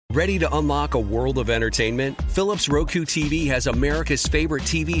Ready to unlock a world of entertainment? Philips Roku TV has America's favorite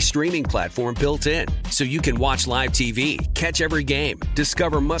TV streaming platform built in, so you can watch live TV, catch every game,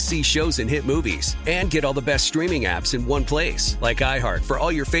 discover must-see shows and hit movies, and get all the best streaming apps in one place, like iHeart for all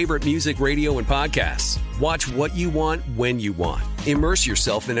your favorite music, radio, and podcasts. Watch what you want, when you want. Immerse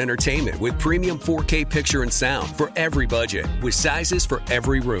yourself in entertainment with premium 4K picture and sound for every budget, with sizes for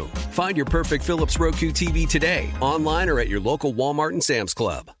every room. Find your perfect Philips Roku TV today, online or at your local Walmart and Sam's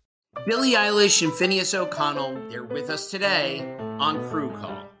Club. Billie Eilish and Phineas O'Connell, they're with us today on Crew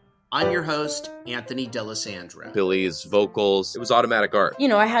Call. I'm your host, Anthony D'Alessandro. Billie's vocals, it was automatic art. You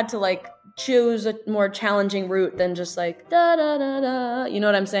know, I had to choose a more challenging route than just da da da da. You know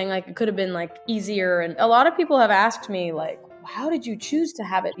what I'm saying? It could have been easier. And a lot of people have asked me how did you choose to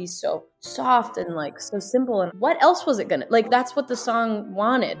have it be so soft and so simple? And what else was it gonna that's what the song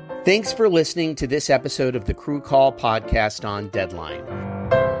wanted. Thanks for listening to this episode of the Crew Call podcast on Deadline.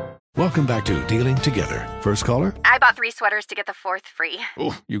 Welcome back to Dealing Together. First caller? I bought 3 sweaters to get the 4th free.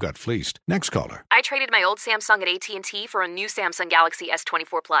 Oh, you got fleeced. Next caller? I traded my old Samsung at AT&T for a new Samsung Galaxy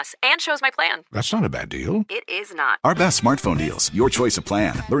S24 Plus and chose my plan. That's not a bad deal. It is not. Our best smartphone deals. Your choice of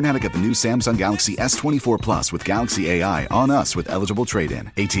plan. Learn how to get the new Samsung Galaxy S24 Plus with Galaxy AI on us with eligible trade-in.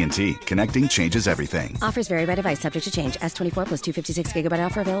 AT&T. Connecting changes everything. Offers vary by device. Subject to change. S24 plus 256GB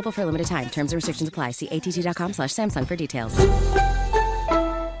offer available for a limited time. Terms and restrictions apply. See att.com/Samsung for details.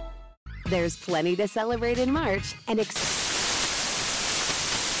 There's plenty to celebrate in March and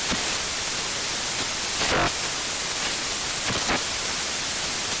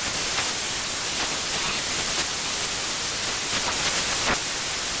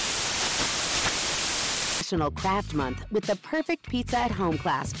National Craft Month with the perfect pizza at home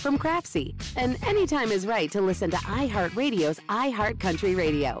class from Craftsy. And anytime is right to listen to iHeartRadio's iHeart Country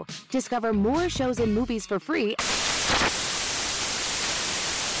Radio. Discover more shows and movies for free.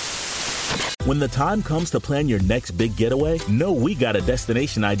 When the time comes to plan your next big getaway, know we got a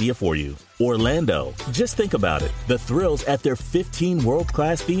destination idea for you. Orlando. Just think about it. The thrills at their 15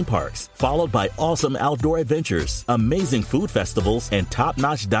 world-class theme parks, followed by awesome outdoor adventures, amazing food festivals, and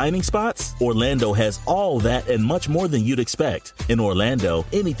top-notch dining spots. Orlando has all that and much more than you'd expect. In Orlando,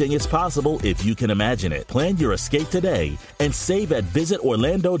 anything is possible if you can imagine it. Plan your escape today and save at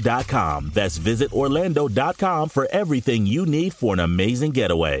visitorlando.com. That's visitorlando.com for everything you need for an amazing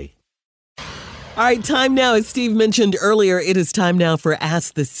getaway. All right, time now, as Steve mentioned earlier, it is time now for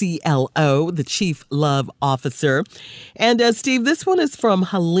Ask the CLO, the Chief Love Officer. And Steve, this one is from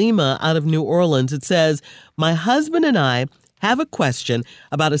Halima out of New Orleans. It says, my husband and I have a question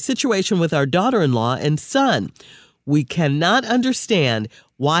about a situation with our daughter-in-law and son. We cannot understand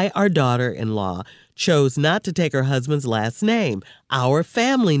why our daughter-in-law chose not to take her husband's last name, our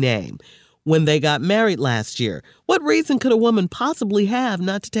family name, when they got married last year. What reason could a woman possibly have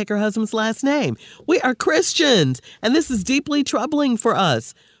not to take her husband's last name? We are Christians, and this is deeply troubling for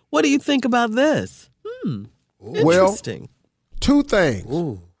us. What do you think about this? Interesting. Well, 2 things.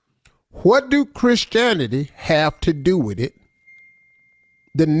 Ooh. What do Christianity have to do with it?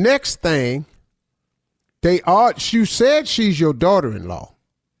 The next thing, you said she's your daughter-in-law,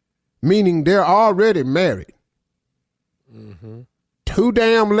 meaning they're already married. Mm-hmm. Too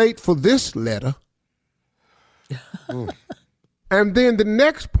damn late for this letter. And then the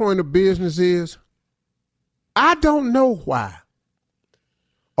next point of business is, I don't know why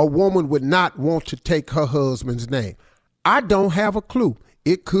a woman would not want to take her husband's name. I don't have a clue.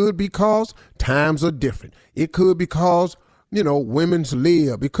 It could be because times are different. It could be because, women's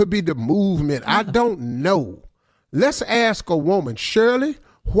lib. It could be the movement. I don't know. Let's ask a woman, Shirley,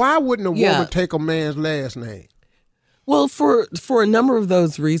 why wouldn't a woman take a man's last name? Well, for a number of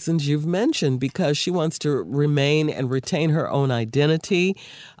those reasons you've mentioned, because she wants to remain and retain her own identity.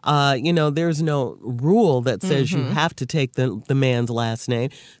 There's no rule that says you have to take the man's last name.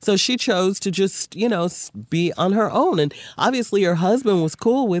 So she chose to just, be on her own. And obviously her husband was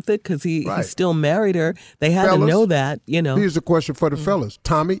cool with it because he still married her. They had to know that, Here's a question for the fellas.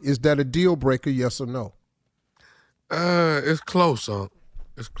 Tommy, is that a deal breaker, yes or no? It's close,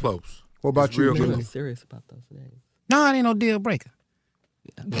 It's close. What about you, Junior? I'm serious about those names. No, it ain't no deal breaker.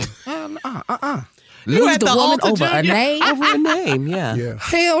 Yeah. Lose the woman over a name? Over a name, yeah.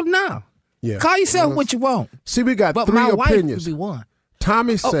 Hell no. Yeah. Call yourself what you want. See, we got but 3 my opinions. Wife would be one.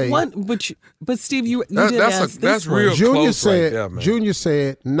 Tommy say, but Steve, you did ask that's this real one. Junior close said, right there, man. Junior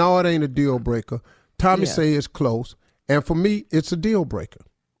said, no, it ain't a deal breaker. Tommy say it's close, and for me, it's a deal breaker.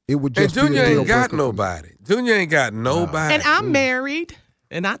 It would just and Junior be a deal ain't got breaker. nobody. Junior ain't got nobody. And I'm married,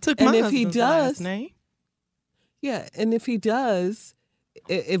 and I took my husband's last name. Yeah, and if he does,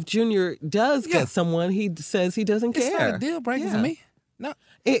 if Junior does get someone, he says he doesn't care. It's not a deal breaker for me. No.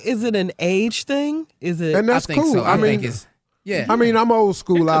 Is it an age thing? Is it? And that's I think cool. So. I mean, think it's, yeah. I mean, I'm old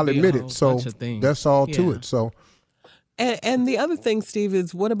school. I'll admit it. So that's all to Yeah. it. So. And the other thing, Steve,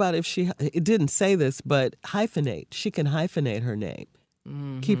 is what about if it didn't say this, but hyphenate? She can hyphenate her name.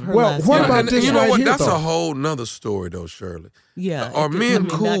 Keep her last what name. about this You know right what? here, That's though? a whole nother story, though, Shirley. Yeah. Are men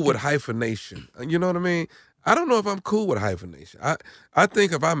that cool could- with hyphenation? You know what I mean? I don't know if I'm cool with hyphenation. I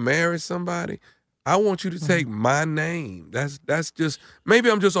think if I marry somebody, I want you to take my name. That's just, maybe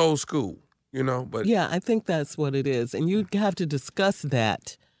I'm just old school, you know? But Yeah, I think that's what it is. And you have to discuss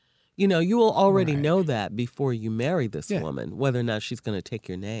that. You know, you will already know that before you marry this woman, whether or not she's going to take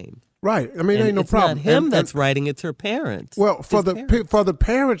your name. Right. I mean, And ain't no it's problem. not him And- that's writing; it's her parents. Well, for His the parents. for the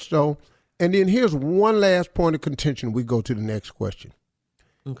parents though, and then here's one last point of contention. We go to the next question.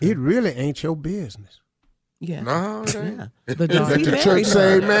 Okay. It really ain't your business. Yeah. no, it ain't. Yeah. Let the church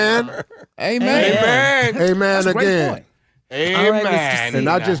say amen. Amen. Amen That's a great again. point. All right, Mr. And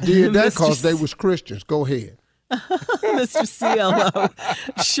I just did that because Mr. they was Christians. Go ahead. Mr. CLO.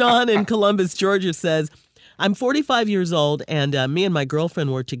 Sean in Columbus, Georgia says, I'm 45 years old, and me and my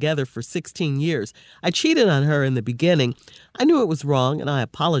girlfriend were together for 16 years. I cheated on her in the beginning. I knew it was wrong, and I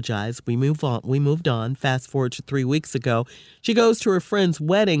apologized. We moved on. Fast forward to 3 weeks ago. She goes to her friend's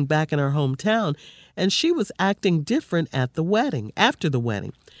wedding back in our hometown, and she was acting different at the wedding, after the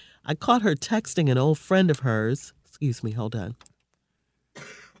wedding. I caught her texting an old friend of hers. Excuse me, hold on.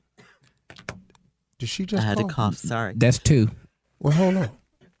 Did she just I had to cough? cough, sorry. That's 2. Well, hold on.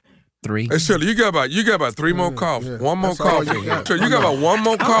 3. Hey, Shirley, you got about 3 more coughs. Yeah. One more That's all cough. you got. Shirley, you got about one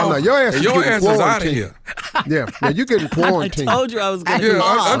more cough. no, your ass and is your getting ass is out of quarantined. here. Yeah, now you getting I quarantined. told you I was going to Yeah,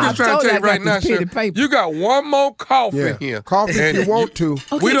 cough. I'm just trying to tell you right now, Shirley. You got one more cough Yeah, in here. cough if And you want to.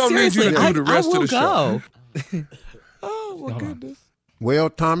 Okay, we don't need you to seriously, do the rest I will of the show. go. Oh, my goodness. Well,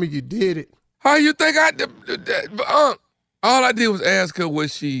 Tommy, you did it. How you think I did? All I did was ask her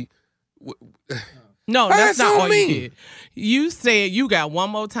was she. No, that's That's not on all me. you did. You said you got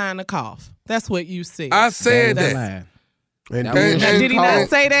one more time to cough. That's what you said. I said That that. line. And That then was- Now, she did he called. not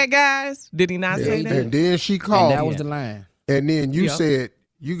say that, guys? Did he not say that? And then she And called. that was the line. And then you Yep. said,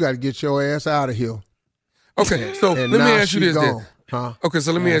 you got to get your ass out of here. Okay, so And let me now ask you she this then. gone. Huh? Okay,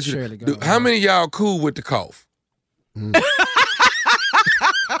 so let me Now ask you Shirley this. gone. How many of y'all cool with the cough?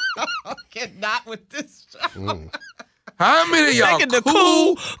 Not with this show. How many of y'all Taking the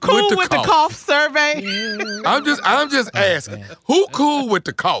cool with the cough survey. I'm just asking. Who cool with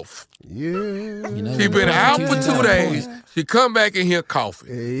the cough? Yeah. You know, She been out for 2 days. She come back in here coughing.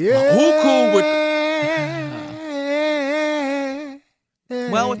 Yeah. Who cool with?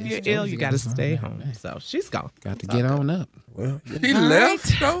 Well, if you're ill, you got to stay home. So she's gone. Got to get on up. Well, She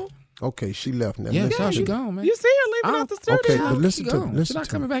left though. okay, she left now. Yeah, Listen she to- gone, man. You see her leaving out the studio. Okay, but listen She to gone. me. She's Listen not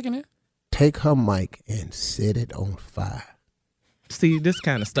to coming me. back in there. Take her mic and set it on fire. See, this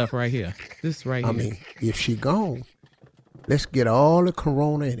kind of stuff right here. This right I here. mean, if she gone, let's get all the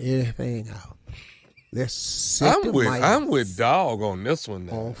corona and everything out. Let's set the mic I'm with dog on this one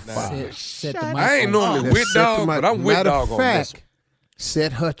now. on fire. Set the mic I ain't on normally fire. with Let's set the dog, mic- but I'm with Matter of dog on this fact,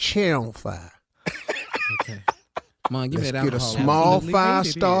 set her chair on fire. Okay. Come on, give me Let's that get a alcohol. small Absolutely fire hate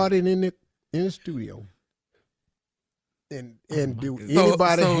it started in the studio. And do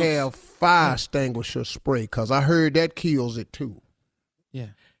anybody so- have fire extinguisher spray? Because I heard that kills it too. Yeah.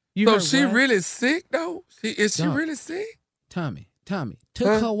 You So heard she what? really sick though? Is she Dog. really sick? Tommy took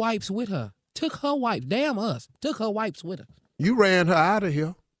Huh? her wipes with her. Took her wipes. Damn us. Took her wipes with her. You ran her out of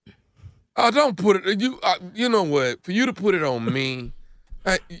here. Oh, don't put it. You know what? For you to put it on me,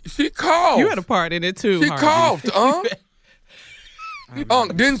 she coughed. You had a part in it too. She Harvey. coughed,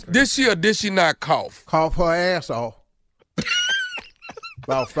 did she or did she not cough? Cough her ass off.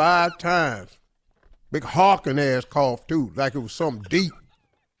 About 5 times. Big hawking ass cough too, like it was something deep.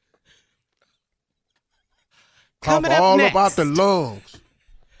 Cough Coming up all next. about the lungs.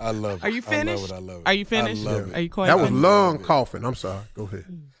 I love it. Are you finished? I love it. Are you finished? I love it. Are you quite That was finished? lung coughing. I'm sorry. Go ahead.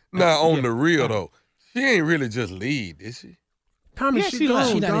 Now, on the real though, she ain't really just lead, is she? Tommy, Yeah, she she gone,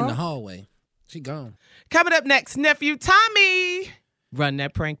 left. She not in dog. the hallway. She gone. Coming up next, nephew Tommy. Run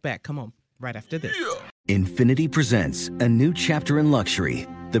that prank back. Come on, right after this. Infinity presents a new chapter in luxury,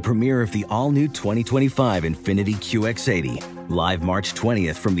 the premiere of the all-new 2025 Infinity QX80, live March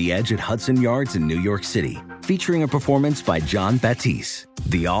 20th from the Edge at Hudson Yards in New York City, featuring a performance by John Batiste.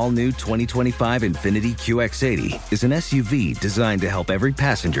 The all-new 2025 Infinity QX80 is an SUV designed to help every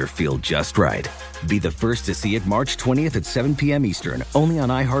passenger feel just right. Be the first to see it March 20th at 7 p.m. Eastern, only on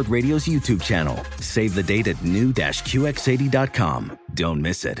iHeartRadio's YouTube channel. Save the date at new-QX80.com. Don't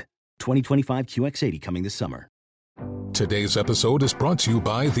miss it. 2025 QX80 coming this summer. Today's episode is brought to you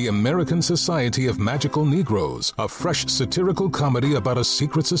by the American Society of Magical Negroes, a fresh satirical comedy about a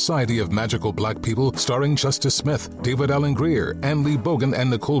secret society of magical black people starring Justice Smith, David Allen Greer, Ann Lee Bogan,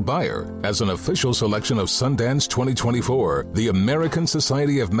 and Nicole Byer. As an official selection of Sundance 2024, the American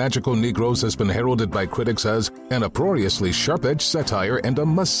Society of Magical Negroes has been heralded by critics as an uproariously sharp-edged satire and a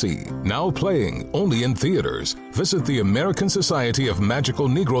must-see. Now playing only in theaters. Visit the American Society of Magical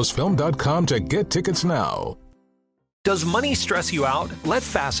Negroes Film.com to get tickets now. Does money stress you out? Let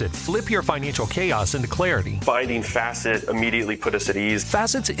Facet flip your financial chaos into clarity. Finding Facet immediately put us at ease.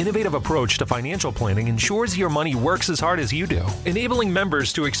 Facet's innovative approach to financial planning ensures your money works as hard as you do, enabling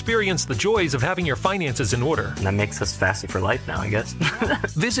members to experience the joys of having your finances in order. And that makes us Facet for life now, I guess.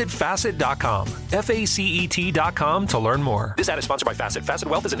 Visit Facet.com, FACET.com to learn more. This ad is sponsored by Facet. Facet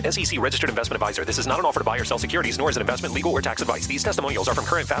Wealth is an SEC registered investment advisor. This is not an offer to buy or sell securities, nor is it investment, legal, or tax advice. These testimonials are from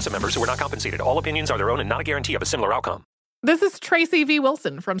current Facet members who are not compensated. All opinions are their own and not a guarantee of a similar outcome. This is Tracy V.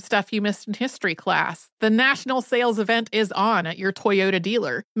 Wilson from Stuff You Missed in History class. The national sales event is on at your Toyota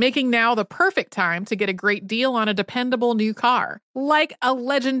dealer, making now the perfect time to get a great deal on a dependable new car. Like a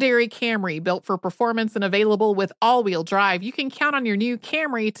legendary Camry built for performance and available with all-wheel drive, you can count on your new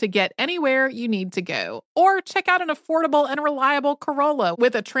Camry to get anywhere you need to go. Or check out an affordable and reliable Corolla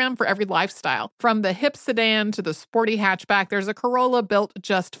with a trim for every lifestyle. From the hip sedan to the sporty hatchback, there's a Corolla built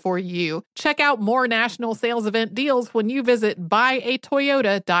just for you. Check out more national sales event deals when you visit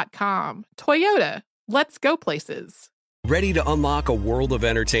buyatoyota.com. Toyota, let's go places. Ready to unlock a world of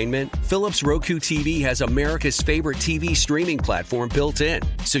entertainment? Philips Roku TV has America's favorite TV streaming platform built in,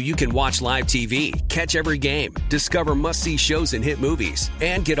 so you can watch live TV, catch every game, discover must-see shows and hit movies,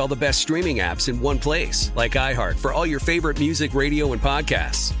 and get all the best streaming apps in one place, like iHeart for all your favorite music, radio, and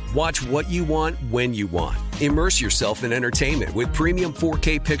podcasts. Watch what you want, when you want. Immerse yourself in entertainment with premium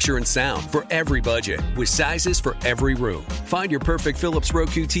 4K picture and sound for every budget, with sizes for every room. Find your perfect Philips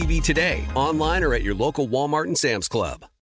Roku TV today, online or at your local Walmart and Sam's Club.